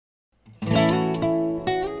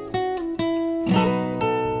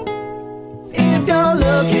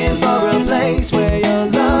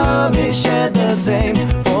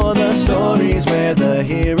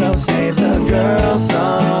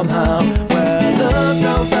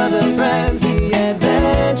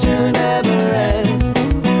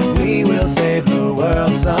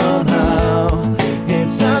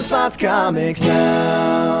Sunspots Comics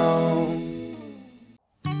now.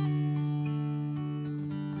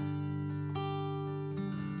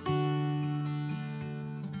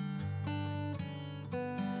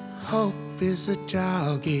 Hope is a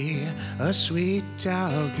doggy, a sweet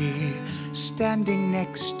doggy, standing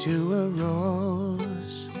next to a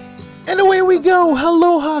rose. And away we go!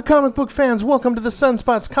 Aloha, comic book fans! Welcome to the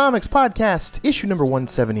Sunspots Comics Podcast, issue number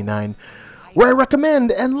 179, where I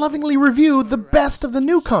recommend and lovingly review the best of the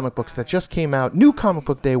new comic books that just came out, New Comic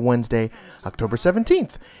Book Day, Wednesday, October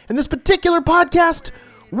 17th. In this particular podcast,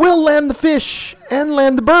 we'll land the fish and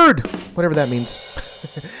land the bird, whatever that means.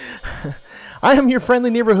 I am your friendly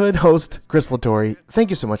neighborhood host, Chris Latore. Thank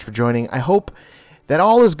you so much for joining. I hope that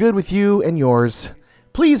all is good with you and yours.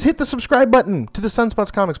 Please hit the subscribe button to the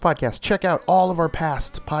Sunspots Comics Podcast. Check out all of our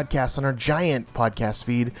past podcasts on our giant podcast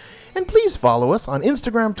feed. And please follow us on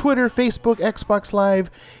Instagram, Twitter, Facebook, Xbox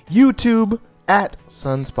Live, YouTube, at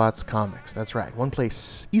Sunspots Comics. That's right, one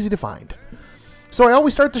place, easy to find. So I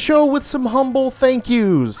always start the show with some humble thank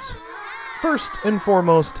yous. First and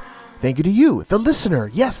foremost, thank you to you, the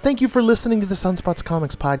listener. Yes, thank you for listening to the Sunspots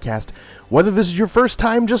Comics Podcast. Whether this is your first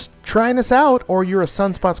time just trying us out or you're a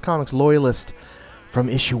Sunspots Comics loyalist from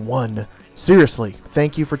issue 1, seriously,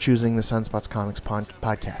 thank you for choosing the Sunspots Comics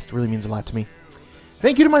podcast. It really means a lot to me.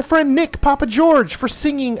 Thank you to my friend Nick Papa George for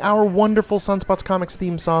singing our wonderful Sunspots Comics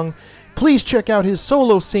theme song. Please check out his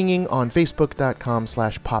solo singing on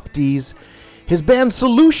facebook.com/popds. His band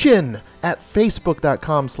Solution at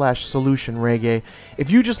facebook.com/Solution Reggae. If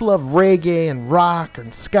you just love reggae and rock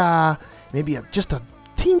and ska, maybe just a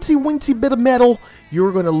teensy-weensy bit of metal,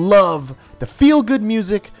 you're going to love the feel-good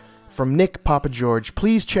music from Nick Papa George.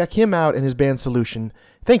 Please check him out and his band Solution.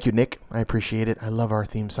 Thank you, Nick. I appreciate it. I love our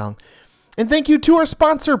theme song. And thank you to our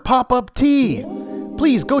sponsor, Pop-Up Tea.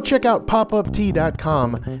 Please go check out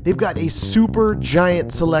popuptea.com. They've got a super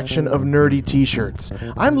giant selection of nerdy t-shirts.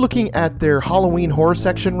 I'm looking at their Halloween horror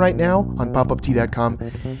section right now on popuptea.com,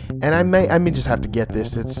 and I may just have to get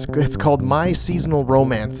this. It's called My Seasonal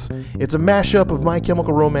Romance. It's a mashup of My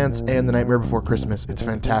Chemical Romance and The Nightmare Before Christmas. It's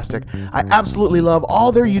fantastic. I absolutely love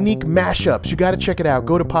all their unique mashups. You got to check it out.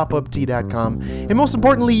 Go to popuptea.com, and most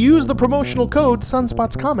importantly, use the promotional code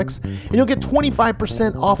SunspotsComics, and you'll get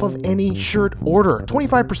 25% off of any shirt order.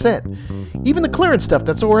 25%. Even the clearance stuff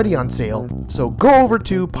that's already on sale. So go over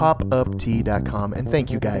to popuptea.com, and thank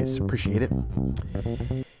you guys. Appreciate it.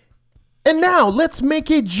 And now, let's make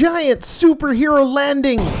a giant superhero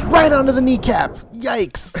landing right onto the kneecap.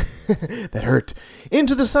 Yikes. That hurt.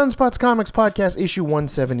 Into the Sunspots Comics Podcast, issue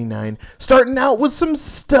 179. Starting out with some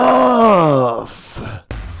stuff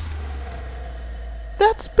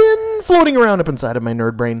that's been floating around up inside of my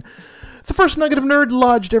nerd brain. The first nugget of nerd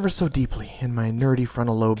lodged ever so deeply in my nerdy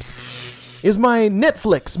frontal lobes is my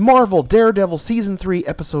Netflix Marvel Daredevil Season 3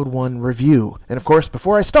 Episode 1 review. And of course,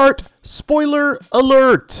 before I start, spoiler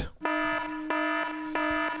alert!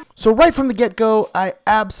 So right from the get-go, I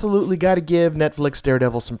absolutely got to give Netflix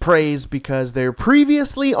Daredevil some praise because their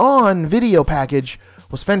previously on video package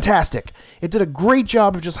was fantastic. It did a great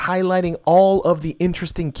job of just highlighting all of the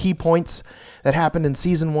interesting key points that happened in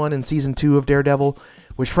Season 1 and Season 2 of Daredevil,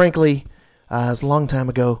 which frankly, was a long time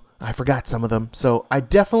ago. I forgot some of them. So I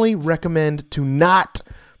definitely recommend to not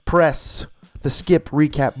press the skip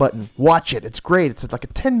recap button. Watch it. It's great. It's like a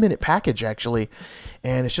 10-minute package, actually.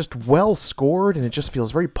 And it's just well scored, and it just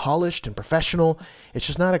feels very polished and professional. It's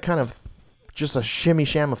just not a kind of just a shimmy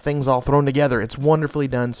sham of things all thrown together. It's wonderfully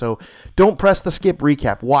done. So don't press the skip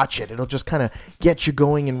recap. Watch it. It'll just kind of get you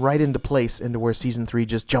going and right into place into where Season 3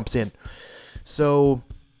 just jumps in. So,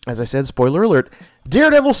 as I said, spoiler alert,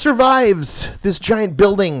 Daredevil survives this giant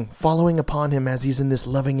building following upon him as he's in this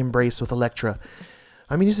loving embrace with Elektra.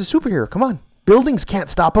 I mean, he's a superhero. Come on. Buildings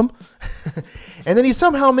can't stop him. And then he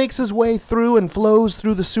somehow makes his way through and flows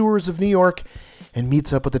through the sewers of New York and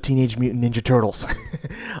meets up with the Teenage Mutant Ninja Turtles.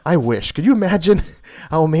 I wish. Could you imagine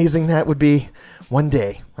how amazing that would be? One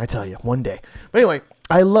day. I tell you, one day. But anyway,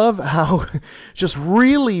 I love how just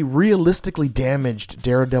really realistically damaged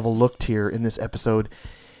Daredevil looked here in this episode.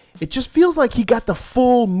 It just feels like he got the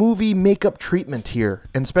full movie makeup treatment here,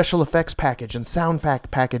 and special effects package, and sound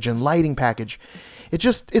package, and lighting package.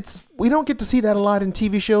 We don't get to see that a lot in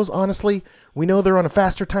TV shows, honestly. We know they're on a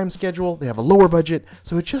faster time schedule, they have a lower budget,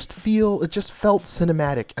 so it just felt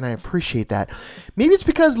cinematic, and I appreciate that. Maybe it's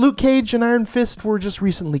because Luke Cage and Iron Fist were just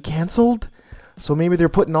recently canceled, so maybe they're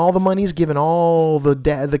putting all the monies, giving all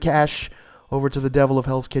the cash over to the Devil of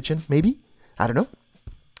Hell's Kitchen, maybe? I don't know.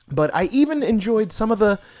 But I even enjoyed some of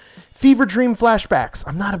the Fever Dream flashbacks.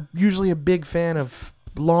 I'm not usually a big fan of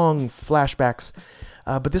long flashbacks.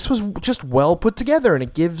 But this was just well put together, and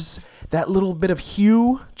it gives that little bit of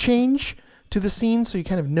hue change to the scene, so you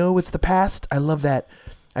kind of know it's the past. I love that.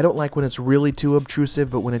 I don't like when it's really too obtrusive,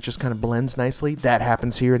 but when it just kind of blends nicely. That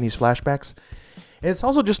happens here in these flashbacks. And it's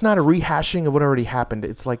also just not a rehashing of what already happened.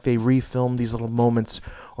 It's like they refilmed these little moments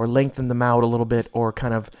or lengthened them out a little bit or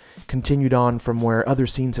kind of continued on from where other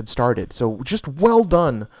scenes had started. So just well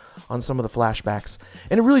done on some of the flashbacks.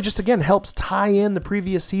 And it really just, again, helps tie in the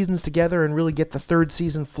previous seasons together and really get the third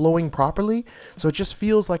season flowing properly. So it just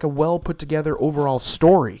feels like a well put together overall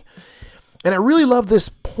story. And I really love this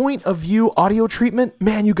point of view audio treatment.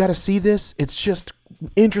 Man, you got to see this. It's just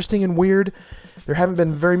interesting and weird. There haven't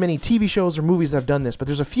been very many TV shows or movies that have done this, but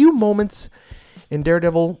there's a few moments in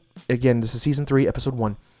Daredevil, again, this is season 3, episode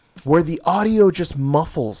 1, where the audio just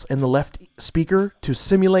muffles in the left speaker to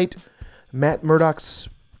simulate Matt Murdock's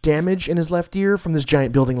damage in his left ear from this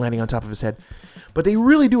giant building landing on top of his head. But they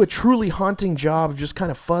really do a truly haunting job of just kind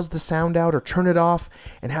of fuzz the sound out or turn it off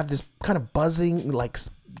and have this kind of buzzing, like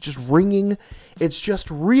just ringing. It's just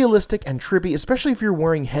realistic and trippy, especially if you're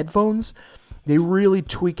wearing headphones. They really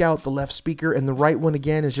tweak out the left speaker, and the right one,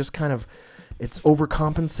 again, is just kind of, it's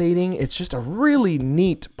overcompensating. It's just a really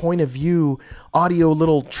neat point of view audio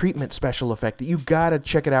little treatment special effect that you gotta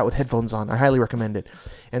check it out with headphones on. I highly recommend it.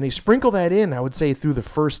 And they sprinkle that in, I would say, through the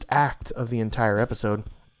first act of the entire episode.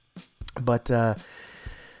 But, so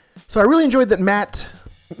I really enjoyed that Matt,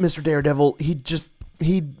 Mr. Daredevil,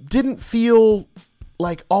 he didn't feel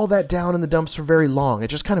like all that down in the dumps for very long. It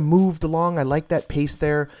just kind of moved along. I like that pace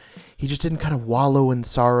there. He just didn't kind of wallow in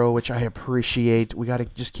sorrow, which I appreciate. We got to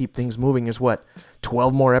just keep things moving. There's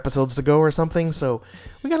 12 more episodes to go or something. So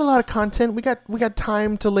we got a lot of content. We got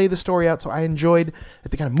time to lay the story out. So I enjoyed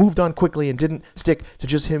that they kind of moved on quickly and didn't stick to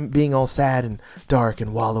just him being all sad and dark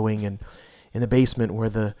and wallowing and in the basement where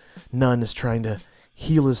the nun is trying to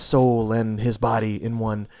heal his soul and his body in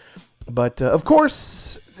one. But of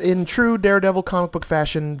course, in true Daredevil comic book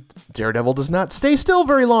fashion, Daredevil does not stay still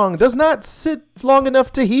very long, does not sit long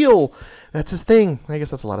enough to heal. That's his thing. I guess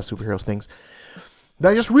that's a lot of superheroes' things. But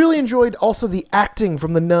I just really enjoyed also the acting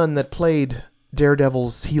from the nun that played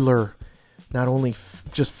Daredevil's healer, not only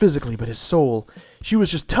just physically, but his soul. She was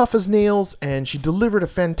just tough as nails, and she delivered a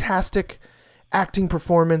fantastic acting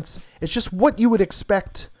performance. It's just what you would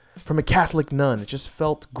expect from a Catholic nun. It just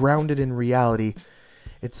felt grounded in reality.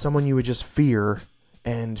 It's someone you would just fear,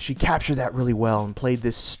 and she captured that really well and played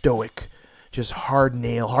this stoic, just hard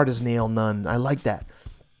as nail nun. I like that.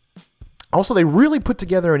 Also, they really put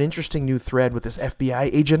together an interesting new thread with this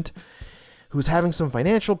FBI agent who's having some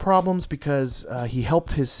financial problems because he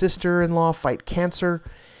helped his sister-in-law fight cancer,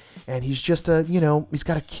 and he's just he's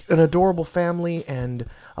got an adorable family and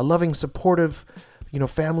a loving, supportive,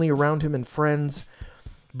 family around him and friends.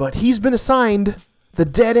 But he's been assigned the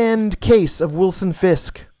dead-end case of Wilson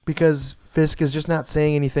Fisk because Fisk is just not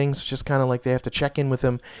saying anything, so it's just kind of like they have to check in with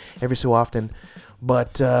him every so often.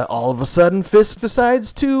 But all of a sudden, Fisk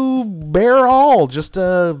decides to bear all, just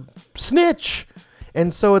snitch.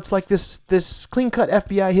 And so it's like this clean-cut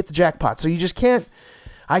FBI hit the jackpot. So you just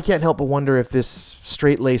I can't help but wonder if this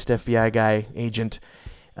straight-laced FBI guy, agent,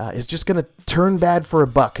 is just going to turn bad for a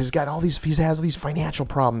buck. He has these financial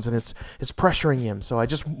problems, and it's pressuring him. So I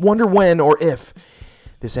just wonder when or if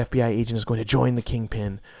this FBI agent is going to join the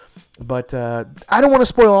Kingpin. But I don't want to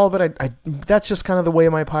spoil all of it. That's just kind of the way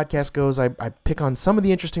my podcast goes. I pick on some of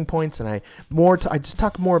the interesting points, and I just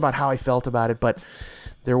talk more about how I felt about it. But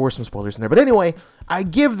there were some spoilers in there. But anyway, I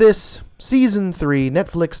give this Season 3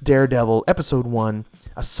 Netflix Daredevil Episode 1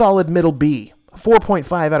 a solid middle B.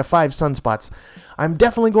 4.5 out of 5 sunspots. I'm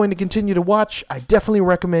definitely going to continue to watch. I definitely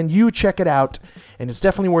recommend you check it out. And it's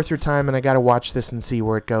definitely worth your time, and I got to watch this and see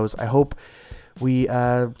where it goes. I hope we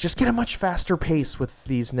just get a much faster pace with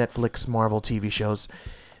these Netflix Marvel TV shows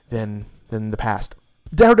than the past.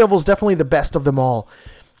 Daredevil's definitely the best of them all.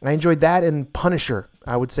 I enjoyed that and Punisher.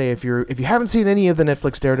 I would say if you haven't seen any of the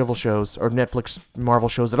Netflix Daredevil shows or Netflix Marvel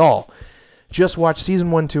shows at all, just watch season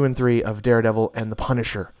 1, 2, and 3 of Daredevil and the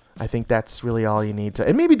Punisher. I think that's really all you need to.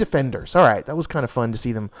 And maybe Defenders. All right, that was kind of fun to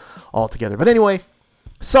see them all together. But anyway,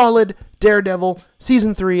 solid Daredevil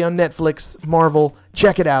season 3 on Netflix Marvel.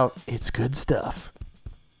 Check it out. It's good stuff.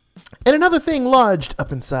 And another thing lodged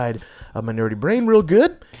up inside of my nerdy brain real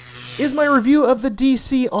good is my review of the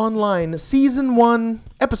DC Online Season 1,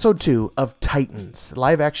 Episode 2 of Titans,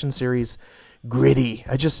 live action series, Gritty.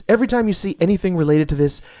 Every time you see anything related to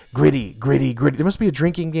this, gritty. There must be a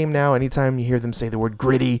drinking game now. Anytime you hear them say the word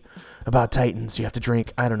gritty about Titans, you have to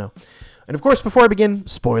drink. I don't know. And of course, before I begin,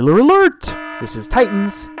 spoiler alert! This is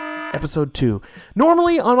Titans, Episode 2.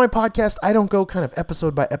 Normally on my podcast, I don't go kind of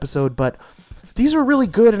episode by episode, but these were really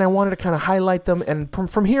good, and I wanted to kind of highlight them. And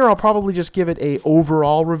from here, I'll probably just give it a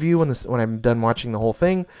overall review when I'm done watching the whole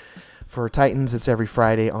thing. For Titans, it's every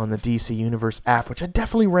Friday on the DC Universe app, which I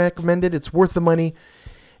definitely recommend it. It's worth the money.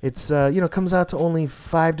 It's comes out to only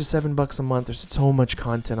 $5 to $7 a month. There's so much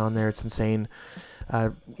content on there. It's insane.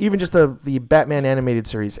 Even just the Batman animated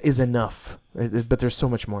series is enough, but there's so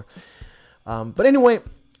much more. But anyway,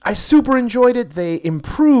 I super enjoyed it. They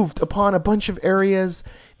improved upon a bunch of areas.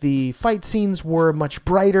 The fight scenes were much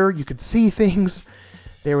brighter. You could see things.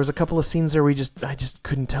 There was a couple of scenes there where I just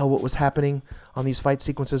couldn't tell what was happening on these fight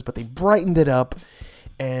sequences, but they brightened it up.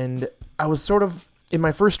 And I was sort of, in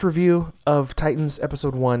my first review of Titans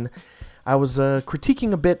Episode 1, I was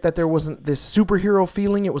critiquing a bit that there wasn't this superhero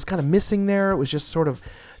feeling. It was kind of missing there. It was just sort of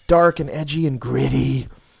dark and edgy and gritty.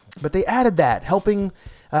 But they added that,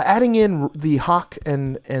 adding in the Hawk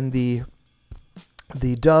and the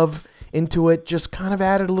Dove into it, just kind of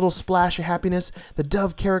added a little splash of happiness. The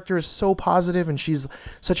Dove character is so positive, and she's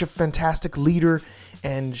such a fantastic leader,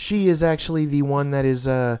 and she is actually the one that is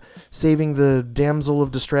saving the damsel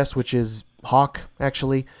of distress, which is Hawk,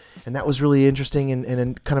 actually. And that was really interesting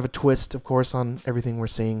and kind of a twist, of course, on everything we're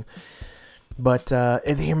seeing. But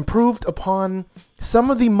they improved upon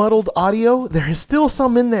some of the muddled audio. There is still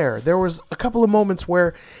some in there. There was a couple of moments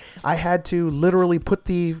where I had to literally put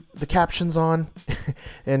the captions on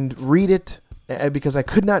and read it because I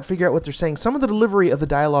could not figure out what they're saying. Some of the delivery of the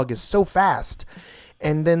dialogue is so fast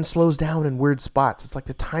and then slows down in weird spots. It's like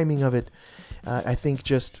the timing of it, I think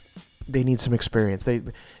just they need some experience.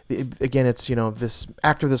 Again, it's, this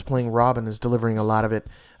actor that's playing Robin is delivering a lot of it.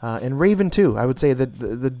 And Raven, too. I would say that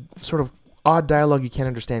the sort of odd dialogue you can't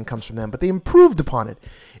understand comes from them, but they improved upon it.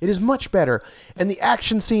 It is much better. And the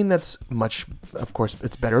action scene that's of course,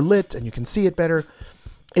 it's better lit and you can see it better.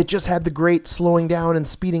 It just had the great slowing down and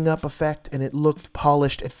speeding up effect, and it looked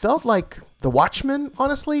polished. It felt like The Watchmen,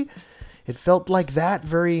 honestly. It felt like that,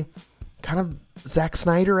 very kind of Zack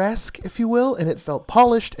Snyder-esque, if you will, and it felt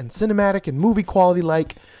polished and cinematic and movie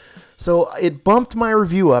quality-like. So it bumped my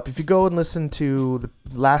review up. If you go and listen to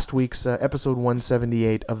last week's episode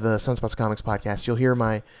 178 of the Sunspots Comics podcast, you'll hear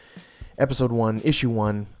my episode 1, issue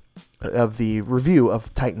 1 of the review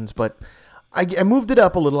of Titans. But I moved it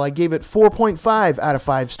up a little. I gave it 4.5 out of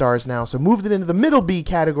 5 stars now. So moved it into the middle B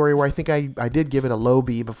category, where I think I did give it a low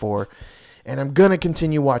B before. And I'm going to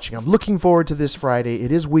continue watching. I'm looking forward to this Friday.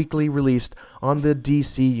 It is weekly released on the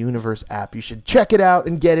DC Universe app. You should check it out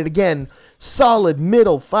and get it again. Solid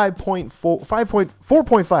middle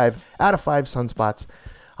 4.5 out of 5 sunspots.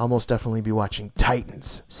 I'll most definitely be watching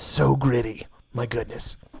Titans. So gritty. My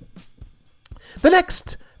goodness. The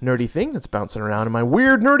next nerdy thing that's bouncing around in my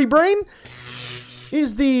weird nerdy brain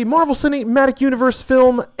is the Marvel Cinematic Universe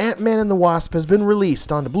film Ant-Man and the Wasp has been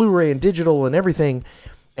released onto Blu-ray and digital and everything.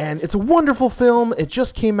 And it's a wonderful film. It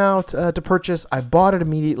just came out to purchase. I bought it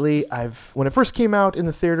immediately. When it first came out in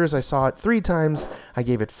the theaters, I saw it 3 times. I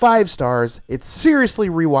gave it 5 stars. It's seriously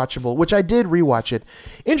rewatchable, which I did rewatch it.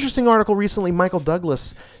 Interesting article recently. Michael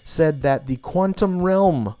Douglas said that the quantum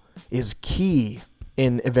realm is key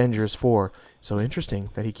in Avengers 4. So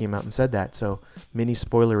interesting that he came out and said that. So mini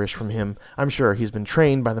spoilerish from him. I'm sure he's been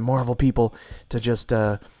trained by the Marvel people to just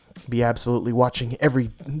be absolutely dotting every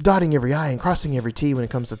I and crossing every T when it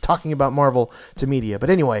comes to talking about Marvel to media. But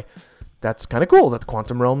anyway, that's kind of cool that the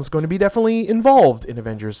Quantum Realm is going to be definitely involved in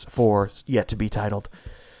Avengers 4, yet to be titled.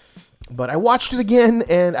 But I watched it again,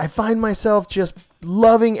 and I find myself just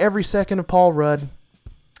loving every second of Paul Rudd.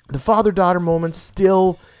 The father-daughter moments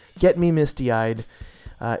still get me misty-eyed.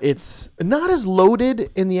 It's not as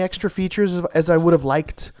loaded in the extra features as I would have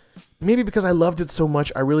liked. Maybe because I loved it so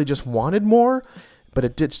much, I really just wanted more. But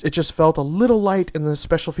it just felt a little light in the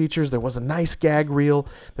special features. There was a nice gag reel.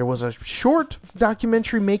 There was a short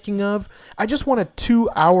documentary making of. I just want a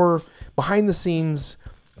 2-hour behind-the-scenes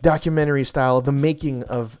documentary style of the making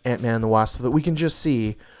of Ant-Man and the Wasp so that we can just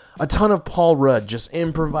see a ton of Paul Rudd just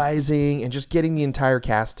improvising and just getting the entire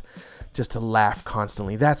cast just to laugh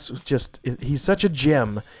constantly. He's such a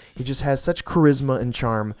gem. He just has such charisma and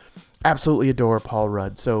charm. Absolutely adore Paul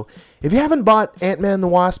Rudd. So if you haven't bought Ant-Man and the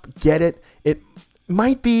Wasp, get it. It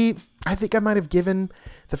might be, I think I might have given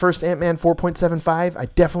the first Ant-Man 4.75. I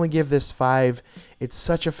definitely give this 5. It's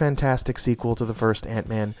such a fantastic sequel to the first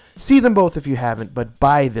Ant-Man. See them both if you haven't, but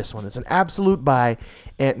buy this one. It's an absolute buy,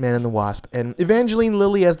 Ant-Man and the Wasp. And Evangeline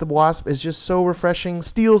Lilly as the Wasp is just so refreshing,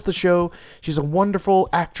 steals the show. She's a wonderful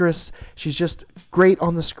actress. She's just great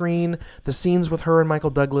on the screen. The scenes with her and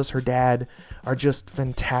Michael Douglas, her dad, are just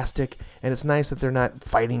fantastic. And it's nice that they're not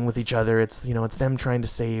fighting with each other. It's them trying to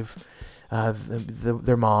save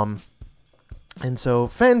their mom. And so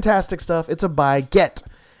fantastic stuff. It's a buy. Get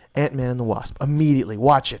Ant-Man and the Wasp. Immediately.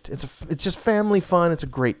 Watch it. It's just family fun. It's a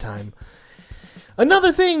great time.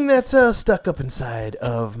 Another thing that's stuck up inside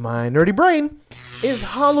of my nerdy brain is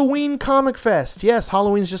Halloween Comic Fest. Yes,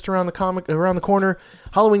 Halloween's just around the corner.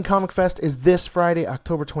 Halloween Comic Fest is this Friday,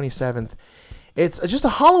 October 27th. It's just a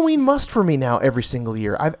Halloween must for me now every single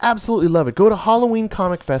year. I've absolutely love it. Go to Halloween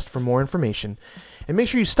Comic Fest for more information. And make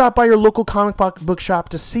sure you stop by your local comic book shop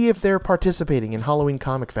to see if they're participating in Halloween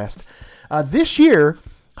Comic Fest. This year,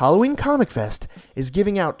 Halloween Comic Fest is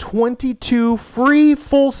giving out 22 free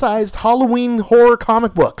full-sized Halloween horror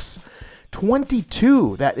comic books.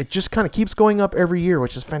 22. That it just kind of keeps going up every year,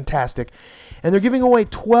 which is fantastic. And they're giving away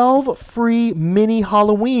 12 free mini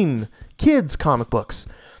Halloween kids comic books,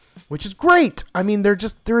 which is great. I mean,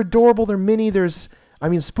 they're adorable. They're mini.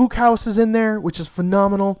 Spook House is in there, which is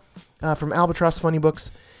phenomenal, from Albatross Funny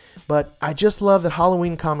Books. But I just love that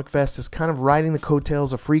Halloween Comic Fest is kind of riding the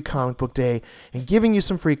coattails of Free Comic Book Day and giving you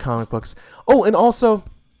some free comic books. Oh, and also,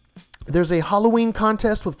 there's a Halloween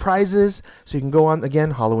contest with prizes, so you can go on,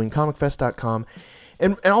 again, HalloweenComicFest.com.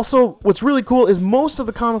 And also, what's really cool is most of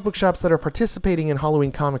the comic book shops that are participating in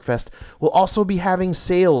Halloween Comic Fest will also be having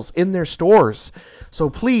sales in their stores. So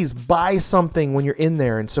please buy something when you're in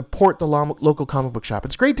there and support the local comic book shop.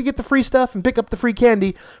 It's great to get the free stuff and pick up the free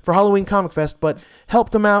candy for Halloween Comic Fest, but help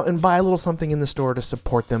them out and buy a little something in the store to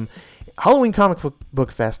support them. Halloween Comic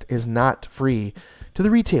Book Fest is not free to the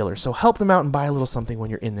retailer, so help them out and buy a little something when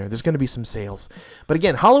you're in there. There's going to be some sales. But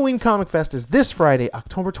again, Halloween Comic Fest is this Friday,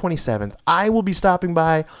 October 27th. I will be stopping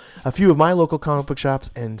by a few of my local comic book shops,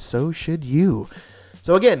 and so should you.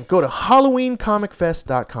 So again, go to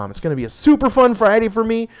HalloweenComicFest.com. It's going to be a super fun Friday for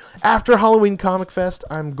me. After Halloween Comic Fest,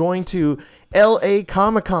 I'm going to LA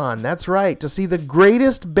Comic-Con. That's right, to see the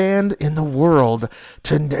greatest band in the world,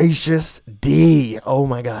 Tenacious D. Oh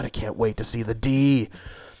my God, I can't wait to see the D.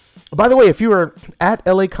 By the way, if you are at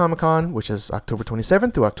LA Comic-Con, which is October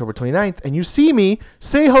 27th through October 29th, and you see me,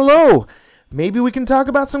 say hello. Maybe we can talk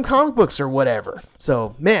about some comic books or whatever.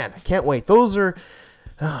 So, man, I can't wait. Those are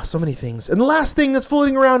so many things. And the last thing that's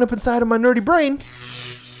floating around up inside of my nerdy brain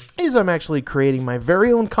is I'm actually creating my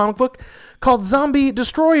very own comic book called Zombie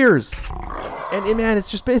Destroyers. And man,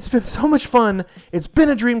 it's been so much fun. It's been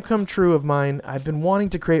a dream come true of mine. I've been wanting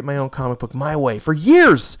to create my own comic book my way for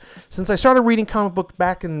years, since I started reading comic book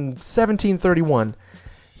back in 1731.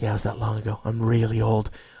 Yeah, it was that long ago. I'm really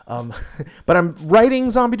old. But I'm writing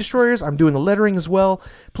Zombie Destroyers. I'm doing the lettering as well.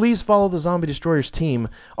 Please follow the Zombie Destroyers team.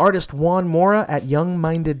 Artist Juan Mora at Young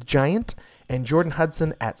Minded Giant and Jordan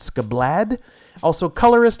Hudson at Skablad. Also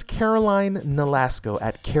colorist Caroline Nolasco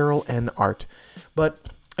at Carol N Art. But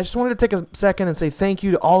I just wanted to take a second and say thank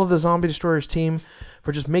you to all of the Zombie Destroyers team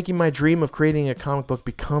for just making my dream of creating a comic book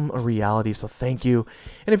become a reality, so thank you.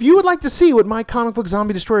 And if you would like to see what my comic book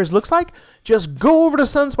Zombie Destroyers looks like, just go over to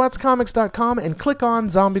sunspotscomics.com and click on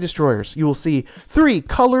Zombie Destroyers. You will see 3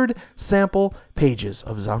 colored sample pages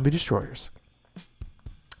of Zombie Destroyers.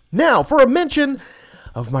 Now, for a mention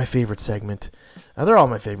of my favorite segment. They're all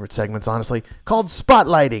my favorite segments, honestly, called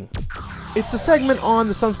Spotlighting. It's the segment on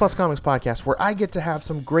the Sunspots Comics podcast where I get to have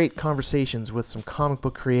some great conversations with some comic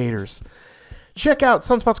book creators. Check out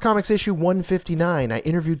Sunspots Comics issue 159. I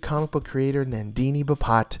interviewed comic book creator Nandini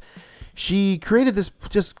Bapat. She created this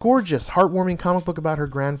just gorgeous, heartwarming comic book about her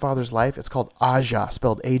grandfather's life. It's called Aja,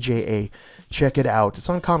 spelled A-J-A. Check it out. It's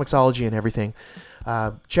on Comixology and everything.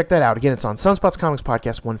 Check that out. Again, it's on Sunspots Comics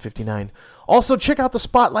Podcast 159. Also, check out the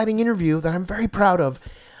spotlighting interview that I'm very proud of.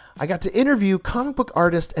 I got to interview comic book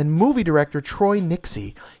artist and movie director Troy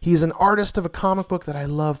Nixey. He's an artist of a comic book that I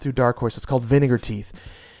love through Dark Horse. It's called Vinegar Teeth.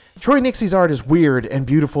 Troy Nixey's art is weird and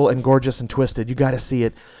beautiful and gorgeous and twisted. You got to see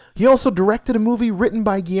it. He also directed a movie written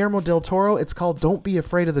by Guillermo del Toro. It's called Don't Be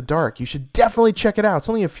Afraid of the Dark. You should definitely check it out. It's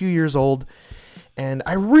only a few years old. And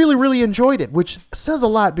I really, really enjoyed it, which says a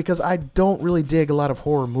lot because I don't really dig a lot of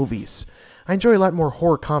horror movies. I enjoy a lot more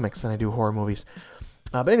horror comics than I do horror movies.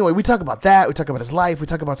 But anyway, we talk about that. We talk about his life. We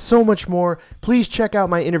talk about so much more. Please check out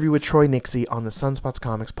my interview with Troy Nixey on the Sunspots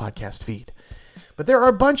Comics podcast feed. But there are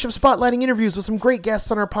a bunch of spotlighting interviews with some great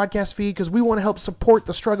guests on our podcast feed because we want to help support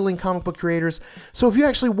the struggling comic book creators. So if you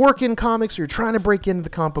actually work in comics or you're trying to break into the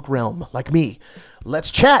comic book realm, like me,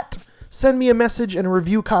 let's chat. Send me a message and a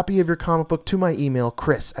review copy of your comic book to my email,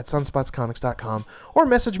 chris@sunspotscomics.com, or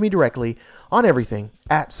message me directly on everything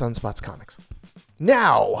at sunspotscomics.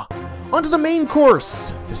 Now, onto the main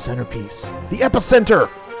course, the centerpiece, the epicenter,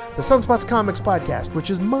 the Sunspots Comics podcast, which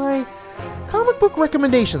is my comic book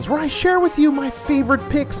recommendations, where I share with you my favorite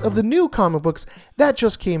picks of the new comic books that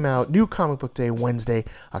just came out, New Comic Book Day, Wednesday,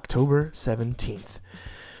 October 17th.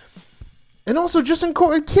 And also, just in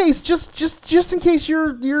case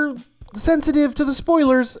you're sensitive to the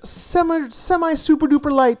spoilers, semi super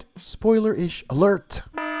duper light spoiler-ish alert.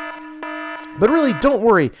 But really, don't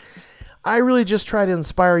worry. I really just try to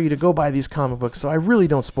inspire you to go buy these comic books, so I really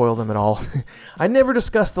don't spoil them at all. I never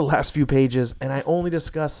discuss the last few pages, and I only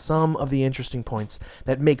discuss some of the interesting points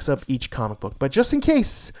that makes up each comic book. But just in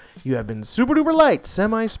case you have been super duper light,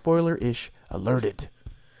 semi-spoiler-ish alerted.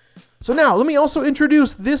 So now, let me also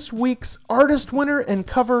introduce this week's artist winner and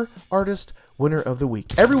cover artist winner of the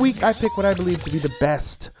week. Every week, I pick what I believe to be the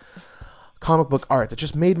best comic book art that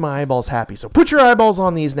just made my eyeballs happy. So put your eyeballs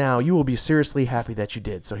on these now. You will be seriously happy that you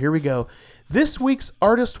did. So here we go. This week's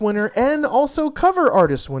artist winner and also cover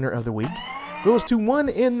artist winner of the week goes to one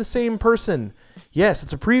in the same person. Yes,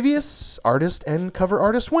 it's a previous artist and cover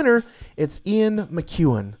artist winner. It's Ian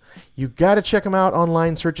McEwan. You got to check him out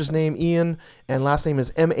online. Search his name, Ian, and last name is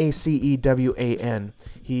Macewan.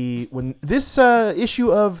 When this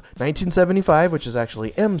issue of 1975, which is actually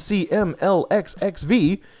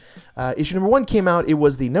MCMLXXV, issue number 1 came out, it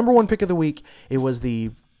was the number 1 pick of the week, it was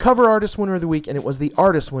the cover artist winner of the week, and it was the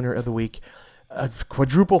artist winner of the week. A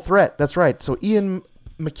quadruple threat, that's right. So Ian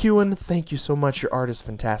McEwan, thank you so much. Your art is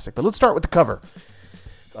fantastic. But let's start with the cover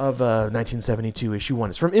of 1972, issue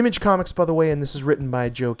 1. It's from Image Comics, by the way, and this is written by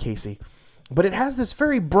Joe Casey. But it has this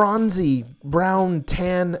very bronzy, brown,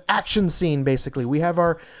 tan action scene, basically. We have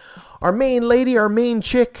our main lady, our main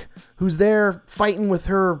chick, who's there fighting with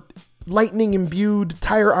her lightning-imbued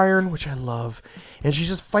tire iron, which I love. And she's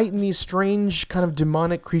just fighting these strange, kind of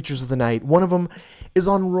demonic creatures of the night. One of them is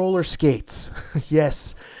on roller skates.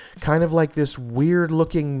 Yes, kind of like this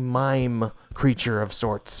weird-looking mime creature of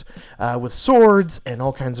sorts, with swords and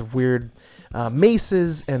all kinds of weird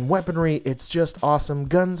maces and weaponry. It's just awesome.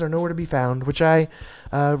 Guns are nowhere to be found, which I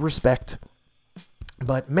respect.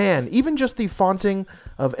 But man, even just the fonting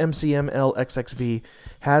of MCMLXXV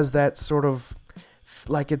has that sort of,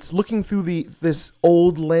 like it's looking through this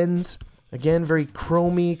old lens. Again, very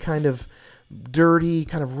chromy, kind of dirty,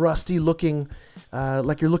 kind of rusty looking,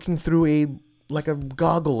 like you're looking through a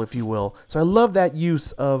goggle, if you will. So I love that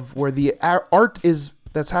use of where the art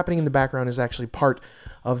that's happening in the background is actually part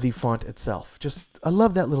of the font itself. I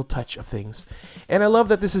love that little touch of things. And I love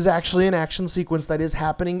that this is actually an action sequence that is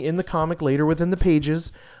happening in the comic later within the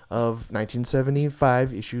pages of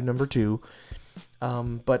 1975, issue number 2.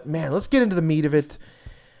 But man, let's get into the meat of it.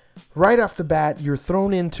 Right off the bat, you're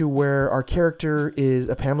thrown into where our character is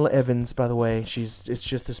Pamela Evans, by the way. It's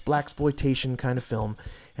just this blaxploitation kind of film.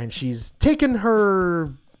 And she's taken her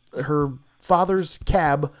father's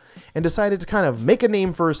cab and decided to kind of make a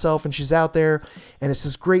name for herself, and she's out there, and it's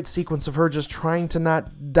this great sequence of her just trying to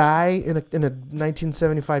not die in a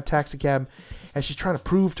 1975 taxi cab as she's trying to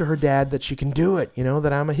prove to her dad that she can do it,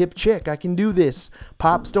 that I'm a hip chick, I can do this.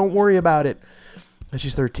 Pops, don't worry about it. And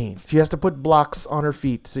she's 13. She has to put blocks on her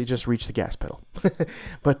feet to just reach the gas pedal.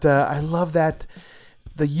 But I love that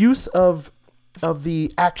the use of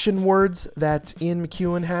the action words that Ian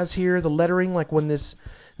McEwan has here, the lettering, like when this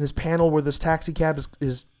panel where this taxi cab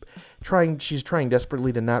she's trying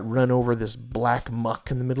desperately to not run over this black muck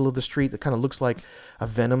in the middle of the street that kind of looks like a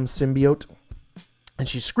Venom symbiote. And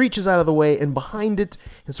she screeches out of the way, and behind it,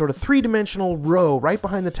 in sort of 3-dimensional row, right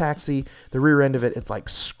behind the taxi, the rear end of it, it's like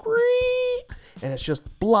scree, and it's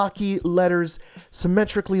just blocky letters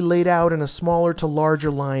symmetrically laid out in a smaller to larger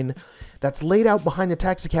line that's laid out behind the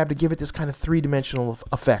taxi cab to give it this kind of 3-dimensional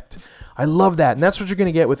effect. I love that, and that's what you're going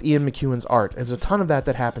to get with Ian McEwan's art. There's a ton of that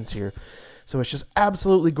happens here. So it's just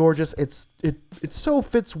absolutely gorgeous. It so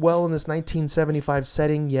fits well in this 1975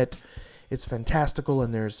 setting, yet it's fantastical,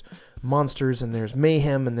 and there's monsters, and there's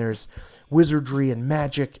mayhem, and there's wizardry and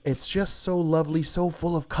magic. It's just so lovely, so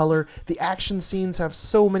full of color. The action scenes have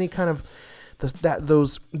so many kind of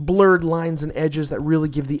those blurred lines and edges that really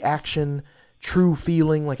give the action true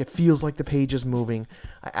feeling, like it feels like the page is moving.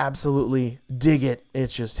 I absolutely dig it.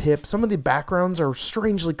 It's just hip. Some of the backgrounds are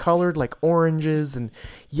strangely colored, like oranges and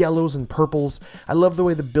yellows and purples. I love the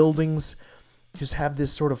way the buildings just have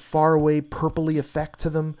this sort of faraway purpley effect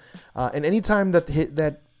to them. And anytime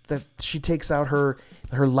that she takes out her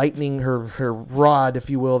lightning, her rod, if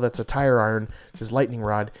you will, that's a tire iron, this lightning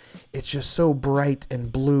rod, it's just so bright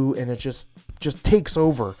and blue, and it just takes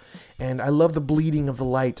over. And I love the bleeding of the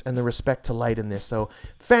light and the respect to light in this. So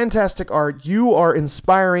fantastic art. You are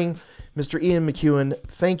inspiring, Mr. Ian McEwan.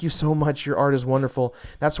 Thank you so much. Your art is wonderful.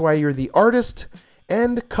 That's why you're the artist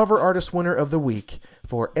and cover artist winner of the week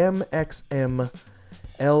for MXM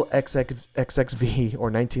LXXV or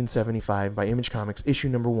 1975 by Image Comics, issue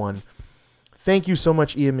number 1. Thank you so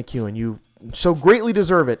much, Ian McEwan. You so greatly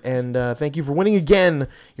deserve it, and thank you for winning again.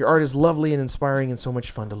 Your art is lovely and inspiring and so much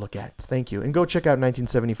fun to look at. Thank you, and go check out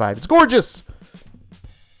 1975. It's gorgeous!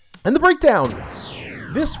 And the breakdown.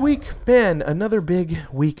 This week, man, another big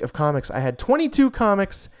week of comics. I had 22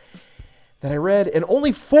 comics that I read, and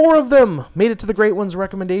only 4 of them made it to the Great Ones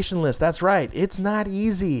recommendation list. That's right. It's not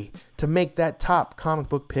easy to make that top comic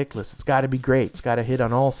book pick list. It's got to be great. It's got to hit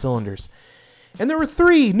on all cylinders. And there were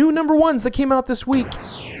 3 new number 1s that came out this week,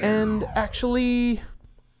 and actually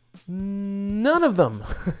none of them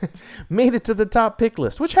made it to the top pick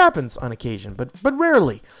list, which happens on occasion, but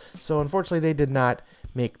rarely. So unfortunately, they did not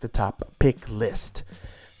make the top pick list.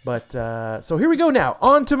 But so here we go now.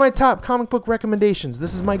 On to my top comic book recommendations.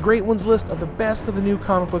 This is my Great Ones list of the best of the new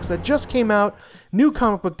comic books that just came out. New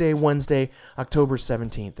Comic Book Day, Wednesday, October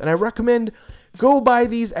 17th. And I recommend go buy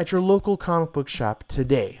these at your local comic book shop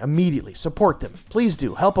today, immediately. Support them. Please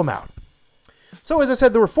do. Help them out. So as I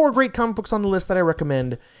said, there were 4 great comic books on the list that I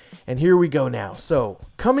recommend. And here we go now. So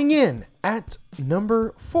coming in at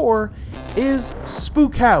number 4 is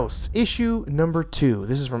Spook House, issue number 2.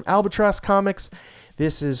 This is from Albatross Comics.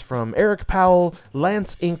 This is from Eric Powell,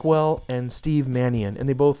 Lance Inkwell, and Steve Mannion. And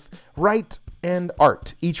they both write and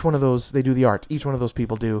art. Each one of those, they do the art. Each one of those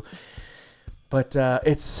people do. But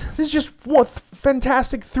this is just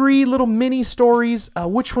fantastic 3 little mini stories.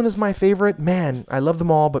 Which one is my favorite? Man, I love them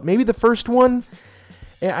all. But maybe the first one,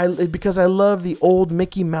 because I love the old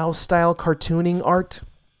Mickey Mouse style cartooning art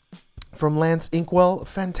from Lance Inkwell.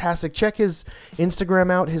 Fantastic. Check his Instagram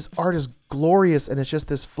out. His art is glorious, and it's just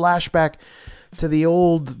this flashback to the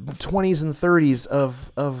old 20s and 30s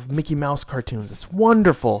of Mickey Mouse cartoons. It's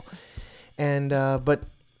wonderful. And but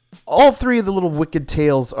all 3 of the little wicked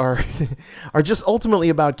tales are just ultimately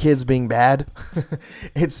about kids being bad.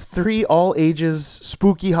 It's 3 all ages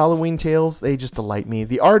spooky Halloween tales. They just delight me.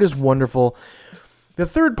 The art is wonderful. The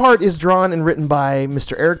third part is drawn and written by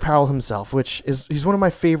Mr. Eric Powell himself, he's one of my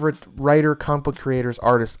favorite writer, comic book creators,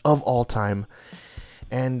 artists of all time.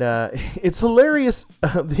 And it's hilarious.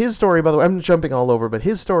 His story, by the way, I'm jumping all over, but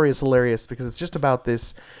his story is hilarious because it's just about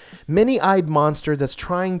this many-eyed monster that's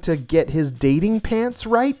trying to get his dating pants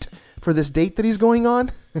right for this date that he's going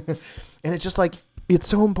on. And it's just like, it's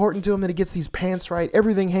so important to him that he gets these pants right.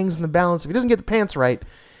 Everything hangs in the balance. If he doesn't get the pants right,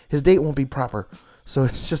 his date won't be proper. So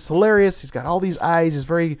it's just hilarious. He's got all these eyes. He's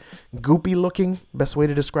very goopy looking. Best way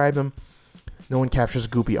to describe him. No one captures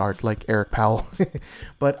goopy art like Eric Powell.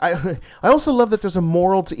 But I also love that there's a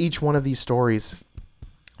moral to each one of these stories.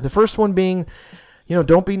 The first one being,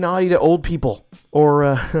 don't be naughty to old people or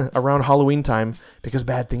around Halloween time because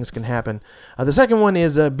bad things can happen. The second one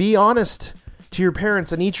is be honest to your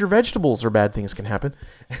parents and eat your vegetables or bad things can happen.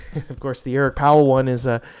 Of course, the Eric Powell one is,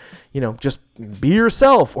 just be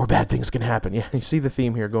yourself or bad things can happen. Yeah, you see the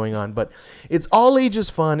theme here going on. But it's all ages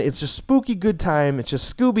fun. It's just spooky good time. It's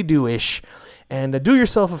just Scooby-Doo-ish. And do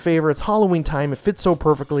yourself a favor. It's Halloween time. It fits so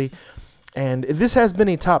perfectly. And this has been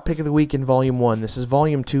a top pick of the week in Volume 1. This is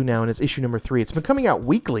Volume 2 now, and it's issue number 3. It's been coming out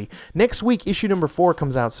weekly. Next week, issue number 4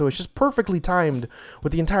 comes out, so it's just perfectly timed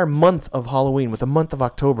with the entire month of Halloween, with the month of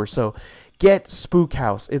October. So get Spook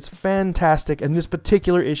House. It's fantastic, and this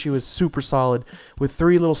particular issue is super solid with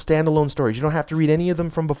 3 little standalone stories. You don't have to read any of them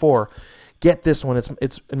from before. Get this one.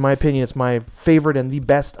 It's in my opinion, it's my favorite and the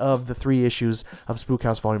best of the 3 issues of Spook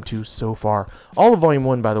House Volume 2 so far. All of Volume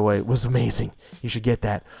 1, by the way, was amazing. You should get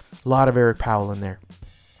that. A lot of Eric Powell in there.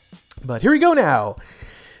 But here we go now.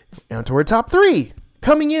 Down to our top 3.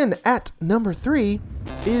 Coming in at number 3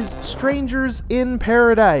 is Strangers in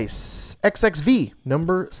Paradise, XXV,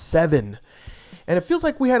 number 7. And it feels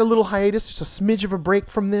like we had a little hiatus, just a smidge of a break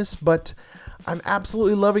from this, but I'm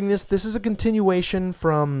absolutely loving this. This is a continuation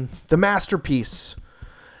from the masterpiece,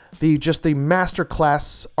 the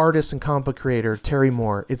masterclass artist and comic book creator, Terry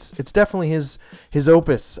Moore. It's definitely his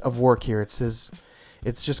opus of work here. It's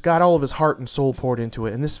just got all of his heart and soul poured into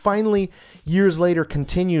it. And this finally, years later,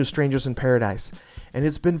 continues Strangers in Paradise. And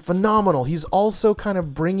it's been phenomenal. He's also kind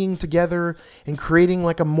of bringing together and creating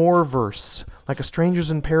like a Moore verse, like a Strangers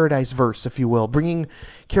in Paradise verse, if you will, bringing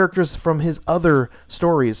characters from his other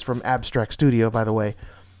stories from Abstract Studio, by the way,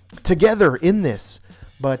 together in this.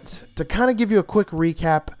 But to kind of give you a quick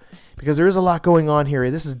recap, because there is a lot going on here,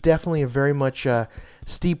 this is definitely a very much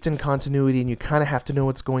steeped in continuity, and you kind of have to know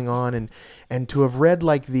what's going on. And to have read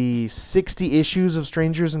like the 60 issues of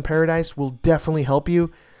Strangers in Paradise will definitely help you.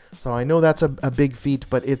 So I know that's a big feat,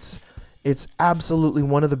 but it's absolutely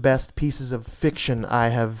one of the best pieces of fiction I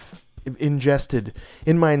have ingested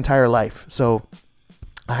in my entire life. So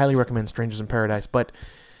I highly recommend Strangers in Paradise. But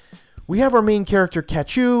we have our main character,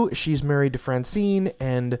 Kachu. She's married to Francine,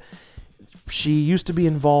 and she used to be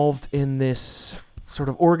involved in this sort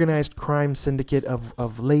of organized crime syndicate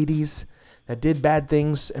of ladies that did bad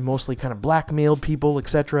things and mostly kind of blackmailed people,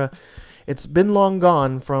 etc. It's been long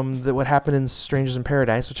gone from what happened in Strangers in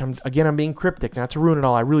Paradise, which I'm being cryptic, not to ruin it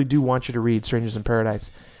all. I really do want you to read Strangers in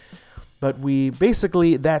Paradise. But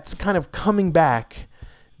that's kind of coming back,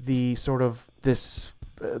 the sort of this,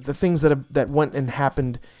 the things that went and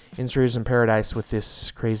happened in Strangers in Paradise with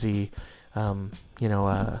this crazy,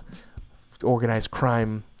 organized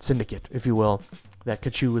crime syndicate, if you will, that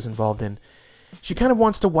Kachu was involved in. She kind of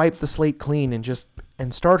wants to wipe the slate clean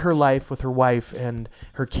and start her life with her wife and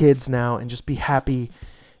her kids now and just be happy.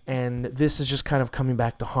 And this is just kind of coming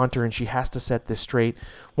back to haunt her, and she has to set this straight.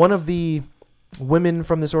 One of the women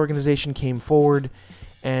from this organization came forward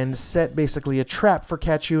and set basically a trap for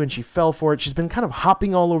Kachu, and she fell for it. She's been kind of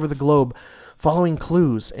hopping all over the globe, following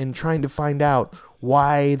clues and trying to find out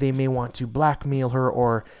why they may want to blackmail her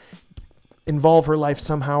or involve her life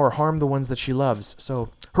somehow or harm the ones that she loves. So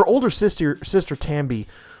her older sister Tambi,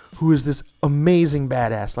 who is this amazing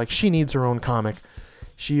badass, like she needs her own comic.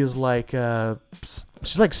 She is like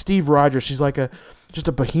she's like Steve Rogers. She's like just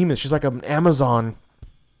a behemoth. She's like an Amazon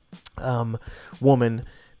woman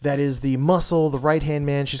that is the muscle, the right-hand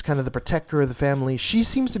man. She's kind of the protector of the family. She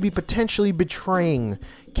seems to be potentially betraying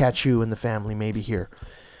Kachu and the family maybe here.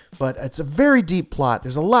 But it's a very deep plot.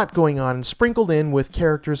 There's a lot going on, and sprinkled in with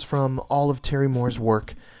characters from all of Terry Moore's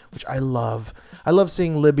work, which I love. I love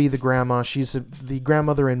seeing Libby, the grandma. She's the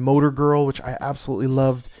grandmother in Motor Girl, which I absolutely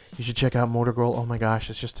loved. You should check out Motor Girl. Oh my gosh,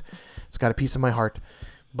 it's got a piece of my heart.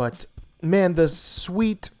 But man, the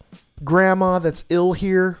sweet grandma that's ill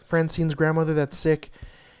here, Francine's grandmother that's sick,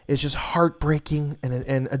 is just heartbreaking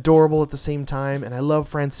and adorable at the same time. And I love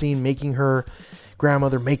Francine making her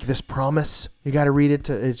grandmother make this promise. You got to read it.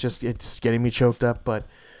 It's getting me choked up. But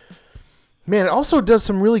man, it also does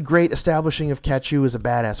some really great establishing of Kachu as a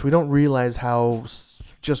badass. We don't realize how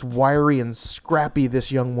just wiry and scrappy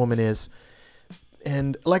this young woman is.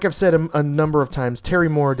 And like I've said a number of times, Terry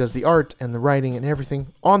Moore does the art and the writing and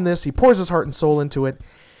everything on this. He pours his heart and soul into it.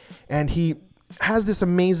 And he has this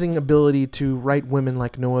amazing ability to write women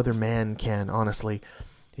like no other man can, honestly.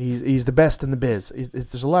 He's the best in the biz.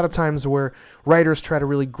 There's a lot of times where writers try to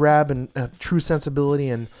really grab a true sensibility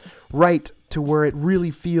and write to where it really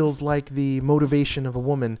feels like the motivation of a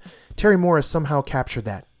woman. Terry Moore has somehow captured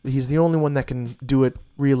that. He's the only one that can do it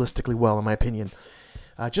realistically well, in my opinion.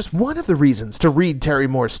 Just one of the reasons to read Terry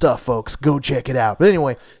Moore's stuff, folks. Go check it out. But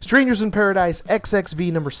anyway, Strangers in Paradise,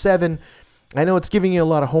 XXV number 7. I know it's giving you a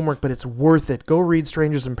lot of homework, but it's worth it. Go read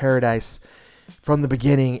Strangers in Paradise from the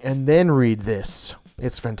beginning and then read this.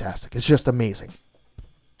 It's fantastic. It's just amazing.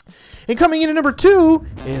 And coming in at number 2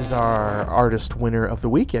 is our artist winner of the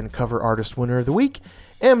week and cover artist winner of the week,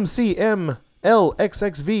 MCM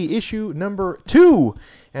LXXV issue number 2.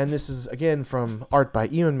 And this is, again, from art by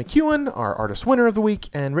Ian McEwan, our artist winner of the week,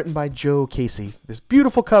 and written by Joe Casey. This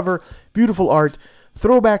beautiful cover, beautiful art,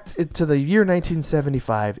 throwback to the year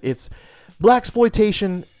 1975. It's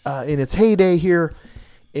blaxploitation in its heyday here.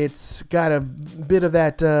 It's got a bit of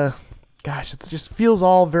that, it just feels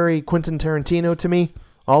all very Quentin Tarantino to me,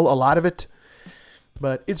 a lot of it.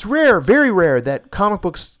 But it's rare, very rare, that comic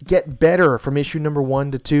books get better from issue number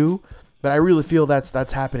 1 to 2. But I really feel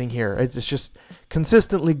that's happening here. It's just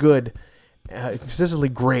consistently good, consistently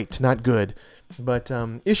great, not good. But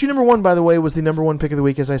issue number 1, by the way, was the number 1 pick of the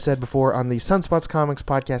week, as I said before, on the Sunspots Comics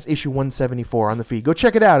podcast, issue 174 on the feed. Go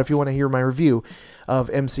check it out if you want to hear my review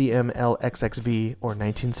of MCMLXXV, or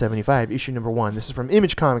 1975, issue number 1. This is from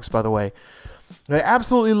Image Comics, by the way. I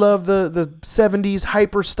absolutely love the 70s,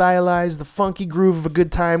 hyper-stylized, the funky groove of a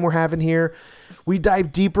good time we're having here. We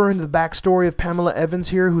dive deeper into the backstory of Pamela Evans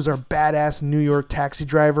here, who's our badass New York taxi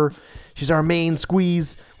driver. She's our main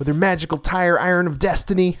squeeze with her magical tire iron of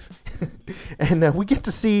destiny. And we get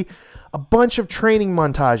to see a bunch of training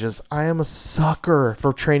montages. I am a sucker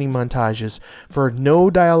for training montages, for no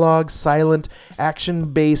dialogue, silent,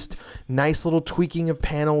 action-based, nice little tweaking of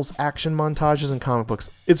panels, action montages in comic books.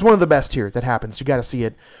 It's one of the best here that happens. You got to see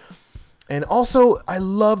it. And also, I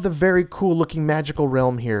love the very cool-looking magical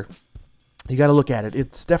realm here. You got to look at it.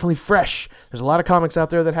 It's definitely fresh. There's a lot of comics out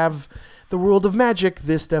there that have the world of magic.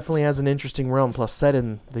 This definitely has an interesting realm, plus set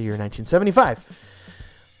in the year 1975.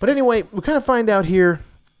 But anyway, we kind of find out here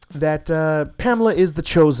that Pamela is the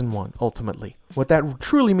chosen one, ultimately. What that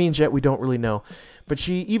truly means yet, we don't really know. But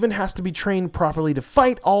she even has to be trained properly to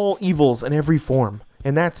fight all evils in every form.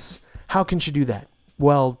 And how can she do that?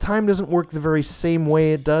 Well, time doesn't work the very same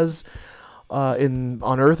way it does on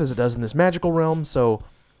Earth as it does in this magical realm, so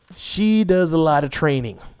she does a lot of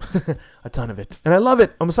training. A ton of it. And I love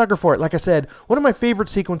it. I'm a sucker for it. Like I said, one of my favorite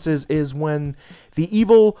sequences is when the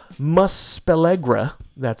evil Muspelegra,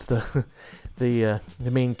 that's the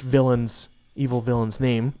main evil villain's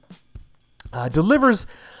name, delivers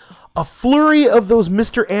a flurry of those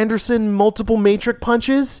Mr. Anderson multiple matrix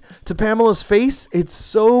punches to Pamela's face. It's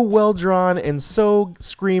so well drawn and so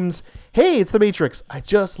screams, hey, it's the Matrix. I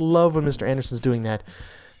just love when Mr. Anderson's doing that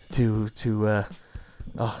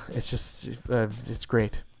it's just, it's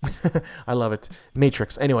great. I love it.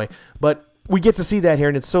 Matrix. Anyway, but we get to see that here,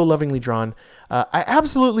 and it's so lovingly drawn. I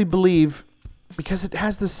absolutely believe, because it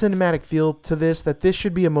has the cinematic feel to this, that this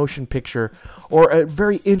should be a motion picture or a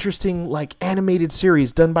very interesting, like, animated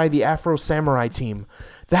series done by the Afro Samurai team.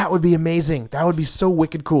 That would be amazing. That would be so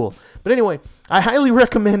wicked cool. But anyway, I highly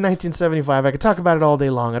recommend 1975. I could talk about it all day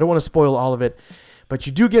long. I don't want to spoil all of it. But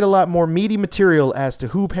you do get a lot more meaty material as to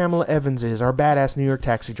who Pamela Evans is, our badass New York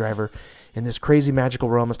taxi driver, in this crazy magical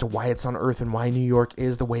realm, as to why it's on Earth and why New York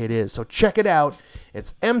is the way it is. So check it out.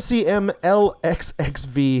 It's MCMLXXV,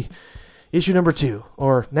 issue number 2,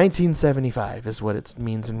 or 1975 is what it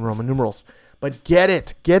means in Roman numerals. But get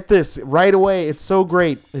it. Get this right away. It's so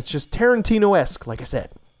great. It's just Tarantino-esque, like I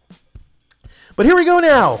said. But here we go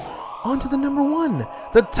now. On to the number 1.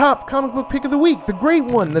 The top comic book pick of the week. The great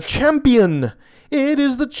one. The champion. It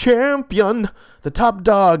is the champion. The top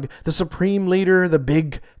dog. The supreme leader. The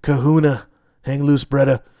big kahuna. Hang loose,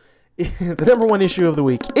 Bretta. The number 1 issue of the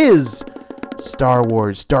week is Star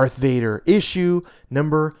Wars Darth Vader, issue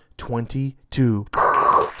number 22.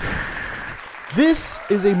 This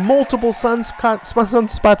is a multiple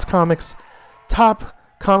Sunspots Comics top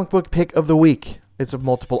comic book pick of the week. It's a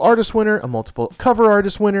multiple artist winner, a multiple cover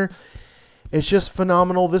artist winner. It's just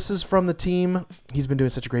phenomenal. This is from the team. He's been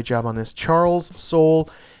doing such a great job on this. Charles Soule,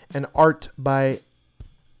 and art by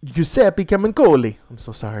Giuseppe Camuncoli. I'm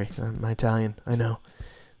so sorry. My Italian. I know.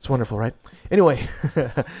 It's wonderful, right? Anyway,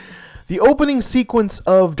 the opening sequence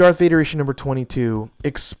of Darth Vader issue number 22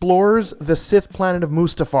 explores the Sith planet of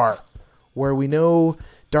Mustafar, where we know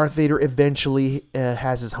Darth Vader eventually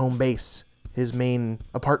has his home base, his main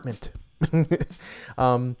apartment.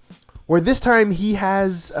 Where this time he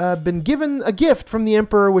has been given a gift from the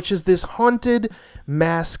Emperor, which is this haunted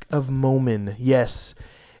mask of Momin. Yes,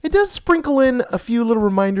 it does sprinkle in a few little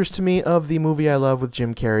reminders to me of the movie I love with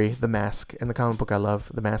Jim Carrey, The Mask, and the comic book I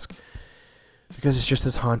love, The Mask, because it's just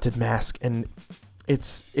this haunted mask, and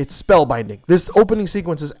it's spellbinding. This opening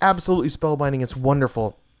sequence is absolutely spellbinding. It's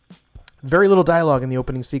wonderful. Very little dialogue in the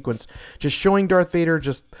opening sequence, just showing Darth Vader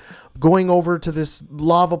just going over to this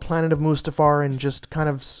lava planet of Mustafar and just kind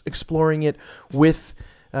of exploring it with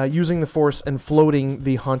using the Force and floating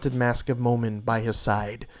the haunted mask of Momin by his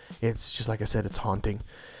side. It's just, like I said, it's haunting.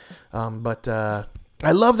 But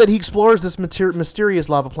I love that he explores this mysterious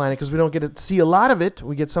lava planet, because we don't get to see a lot of it.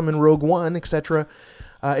 We get some in Rogue One, etc.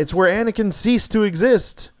 It's where Anakin ceased to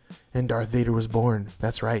exist and Darth Vader was born.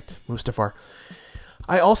 That's right, Mustafar.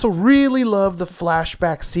 I also really love the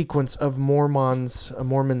flashback sequence of Mormon's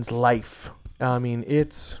life. I mean,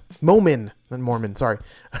 it's Momin, not Mormon, sorry.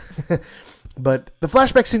 But the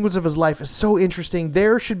flashback sequence of his life is so interesting.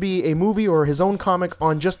 There should be a movie or his own comic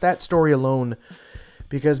on just that story alone,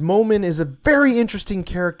 because Momin is a very interesting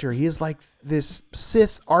character. He is like this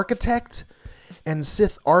Sith architect and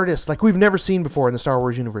Sith artist like we've never seen before in the Star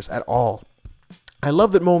Wars universe at all. I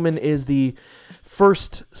love that Momin is the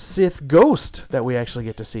first Sith ghost that we actually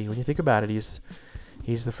get to see. When you think about it, he's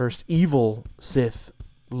the first evil Sith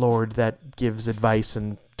Lord that gives advice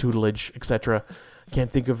and tutelage, etc.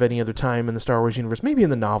 Can't think of any other time in the Star Wars universe. Maybe in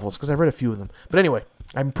the novels, because I've read a few of them. But anyway,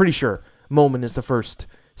 I'm pretty sure Momin is the first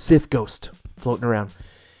Sith ghost floating around.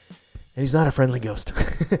 And he's not a friendly ghost.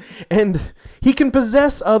 And he can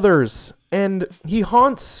possess others. And he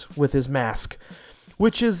haunts with his mask,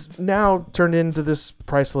 which is now turned into this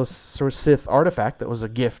priceless sort of Sith artifact that was a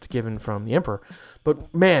gift given from the Emperor.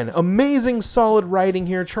 But man, amazing solid writing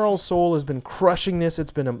here. Charles Soule has been crushing this.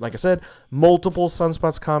 It's been, like I said, multiple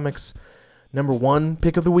Sunspots Comics number 1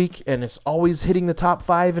 pick of the week, and it's always hitting the top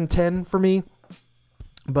 5 and 10 for me.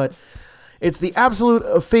 But it's the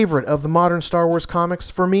absolute favorite of the modern Star Wars comics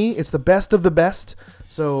for me. It's the best of the best.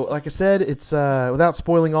 So, like I said, it's without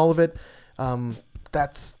spoiling all of it.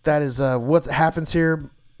 That is what happens here.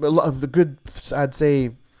 The good, I'd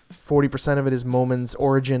say, 40% of it is Momin's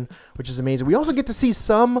origin, which is amazing. We also get to see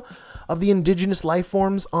some of the indigenous life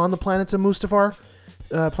forms on the planets of Mustafar.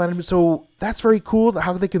 So that's very cool,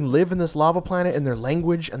 how they can live in this lava planet and their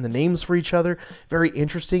language and the names for each other. Very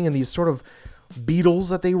interesting. And these sort of beetles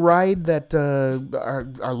that they ride that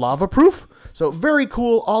are lava proof. So very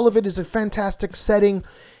cool. All of it is a fantastic setting.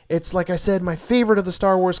 It's, like I said, my favorite of the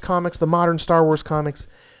Star Wars comics, the modern Star Wars comics.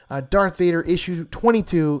 Darth Vader issue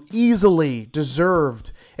 22, easily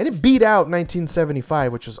deserved. And it beat out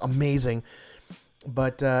 1975, which was amazing.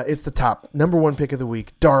 But it's the top number 1 pick of the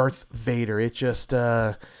week, Darth Vader. It just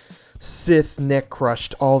Sith neck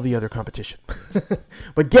crushed all the other competition.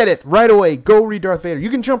 But get it right away. Go read Darth Vader. You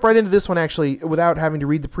can jump right into this one actually without having to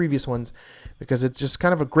read the previous ones because it's just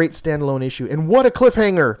kind of a great standalone issue. And what a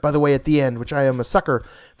cliffhanger, by the way, at the end, which I am a sucker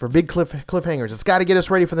for big cliffhangers. It's got to get us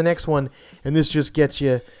ready for the next one. And this just gets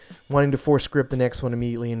you wanting to force script the next one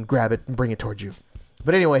immediately and grab it and bring it towards you.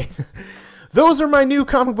 But anyway, those are my new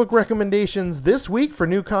comic book recommendations this week for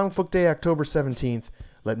New Comic Book Day, October 17th.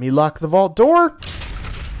 Let me lock the vault door.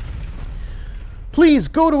 Please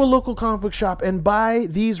go to a local comic book shop and buy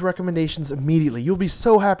these recommendations immediately. You'll be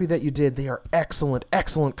so happy that you did. They are excellent,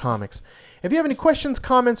 excellent comics. If you have any questions,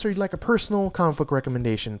 comments, or you'd like a personal comic book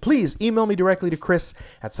recommendation, please email me directly to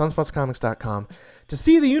chris@sunspotscomics.com. To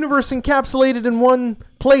see the universe encapsulated in one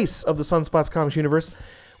place of the Sunspots Comics universe,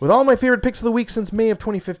 with all my favorite picks of the week since May of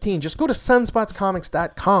 2015, just go to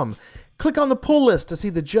sunspotscomics.com. Click on the pull list to see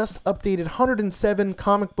the just updated 107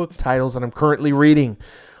 comic book titles that I'm currently reading.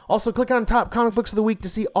 Also, click on Top Comic Books of the Week to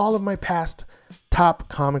see all of my past top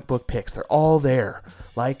comic book picks. They're all there,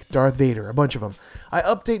 like Darth Vader, a bunch of them. I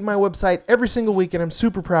update my website every single week, and I'm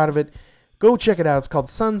super proud of it. Go check it out. It's called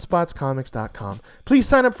sunspotscomics.com. Please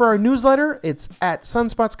sign up for our newsletter. It's at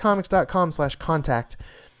sunspotscomics.com/contact.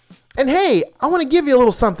 And hey, I want to give you a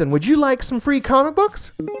little something. Would you like some free comic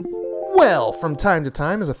books? Well, from time to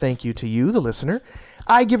time, as a thank you to you, the listener,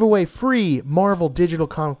 I give away free Marvel digital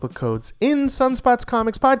comic book codes in Sunspots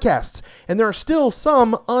Comics podcasts, and there are still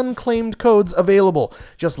some unclaimed codes available.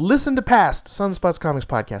 Just listen to past Sunspots Comics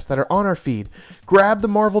podcasts that are on our feed. Grab the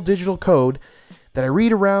Marvel digital code that I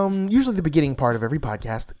read around, usually the beginning part of every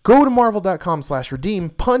podcast. Go to marvel.com/redeem,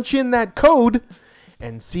 punch in that code,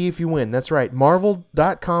 and see if you win. That's right,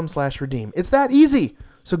 marvel.com/redeem. It's that easy.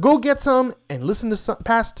 So go get some and listen to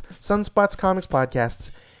past Sunspots Comics podcasts,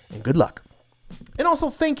 and good luck. And also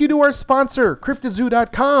thank you to our sponsor,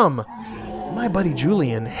 CryptidZoo.com. My buddy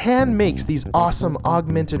Julian hand makes these awesome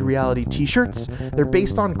augmented reality t-shirts. They're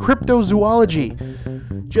based on cryptozoology.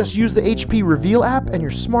 Just use the HP Reveal app and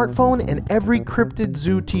your smartphone, and every Cryptid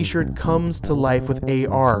Zoo t-shirt comes to life with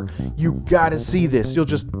AR. You gotta see this. You'll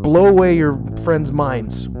just blow away your friends'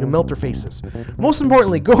 minds. You'll melt their faces. Most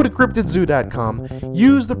importantly, go to CryptidZoo.com.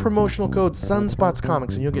 Use the promotional code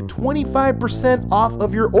SunspotsComics and you'll get 25% off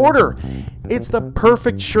of your order. It's the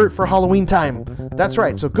perfect shirt for Halloween time. That's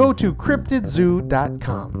right, so go to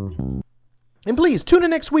CryptidZoo.com. And please, tune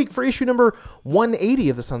in next week for issue number 180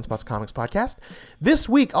 of the Sunspots Comics podcast. This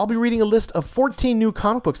week, I'll be reading a list of 14 new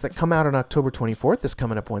comic books that come out on October 24th, this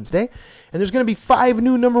coming up Wednesday. And there's going to be 5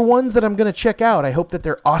 new number ones that I'm going to check out. I hope that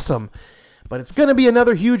they're awesome. But it's going to be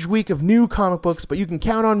another huge week of new comic books, but you can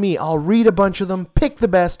count on me. I'll read a bunch of them, pick the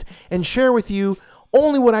best, and share with you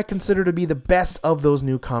only what I consider to be the best of those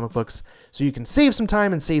new comic books, so you can save some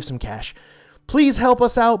time and save some cash. Please help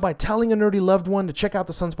us out by telling a nerdy loved one to check out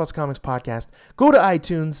the Sunspots Comics podcast. Go to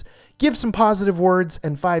iTunes, give some positive words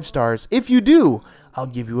and 5 stars. If you do, I'll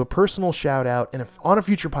give you a personal shout out on a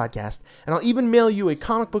future podcast, and I'll even mail you a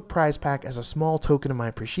comic book prize pack as a small token of my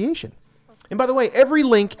appreciation. And by the way, every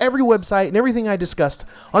link, every website, and everything I discussed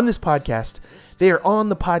on this podcast, they are on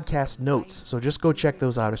the podcast notes. So just go check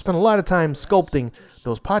those out. I spent a lot of time sculpting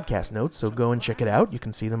those podcast notes, so go and check it out. You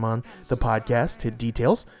can see them on the podcast, hit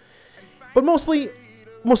details. But most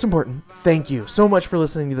important, thank you so much for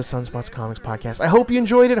listening to the Sunspots Comics podcast. I hope you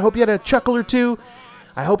enjoyed it. I hope you had a chuckle or two.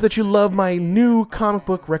 I hope that you love my new comic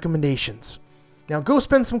book recommendations. Now go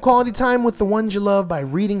spend some quality time with the ones you love by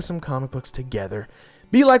reading some comic books together.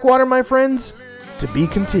 Be like water, my friends. To be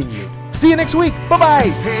continued. See you next week.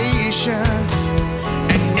 Bye-bye. Patience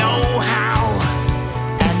and know-how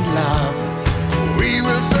and love. We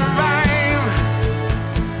will survive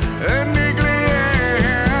a nuclear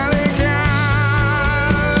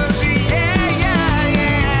holocaust. Yeah.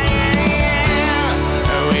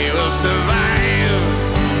 We will survive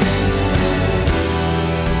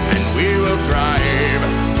and we will thrive.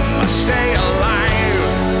 Stay alive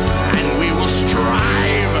and we will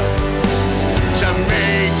strive to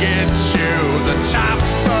make it to the top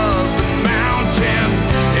of the mountain.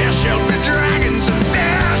 There shall be dragons and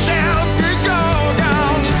there shall be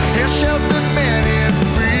gorgons. There shall be many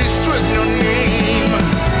beasts with no name.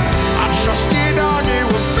 Our trusty doggy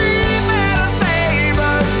will be there to save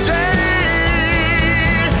the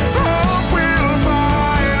day. Hope will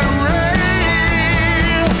find a way.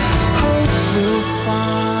 Hope will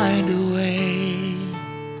find a way.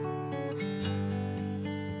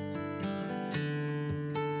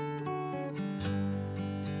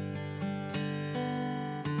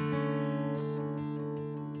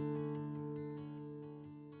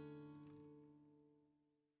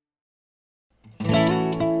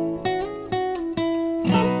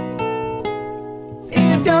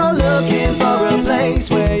 If you're looking looking for a place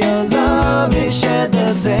where your love is shared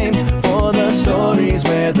the same. For the stories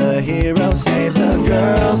where the hero saves the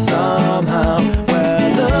girl somehow.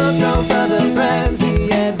 Well, look no further, friends,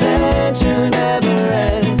 the adventure never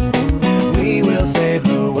ends. We will save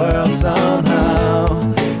the world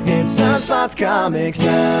somehow. It's Sunspots Comics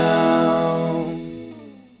now.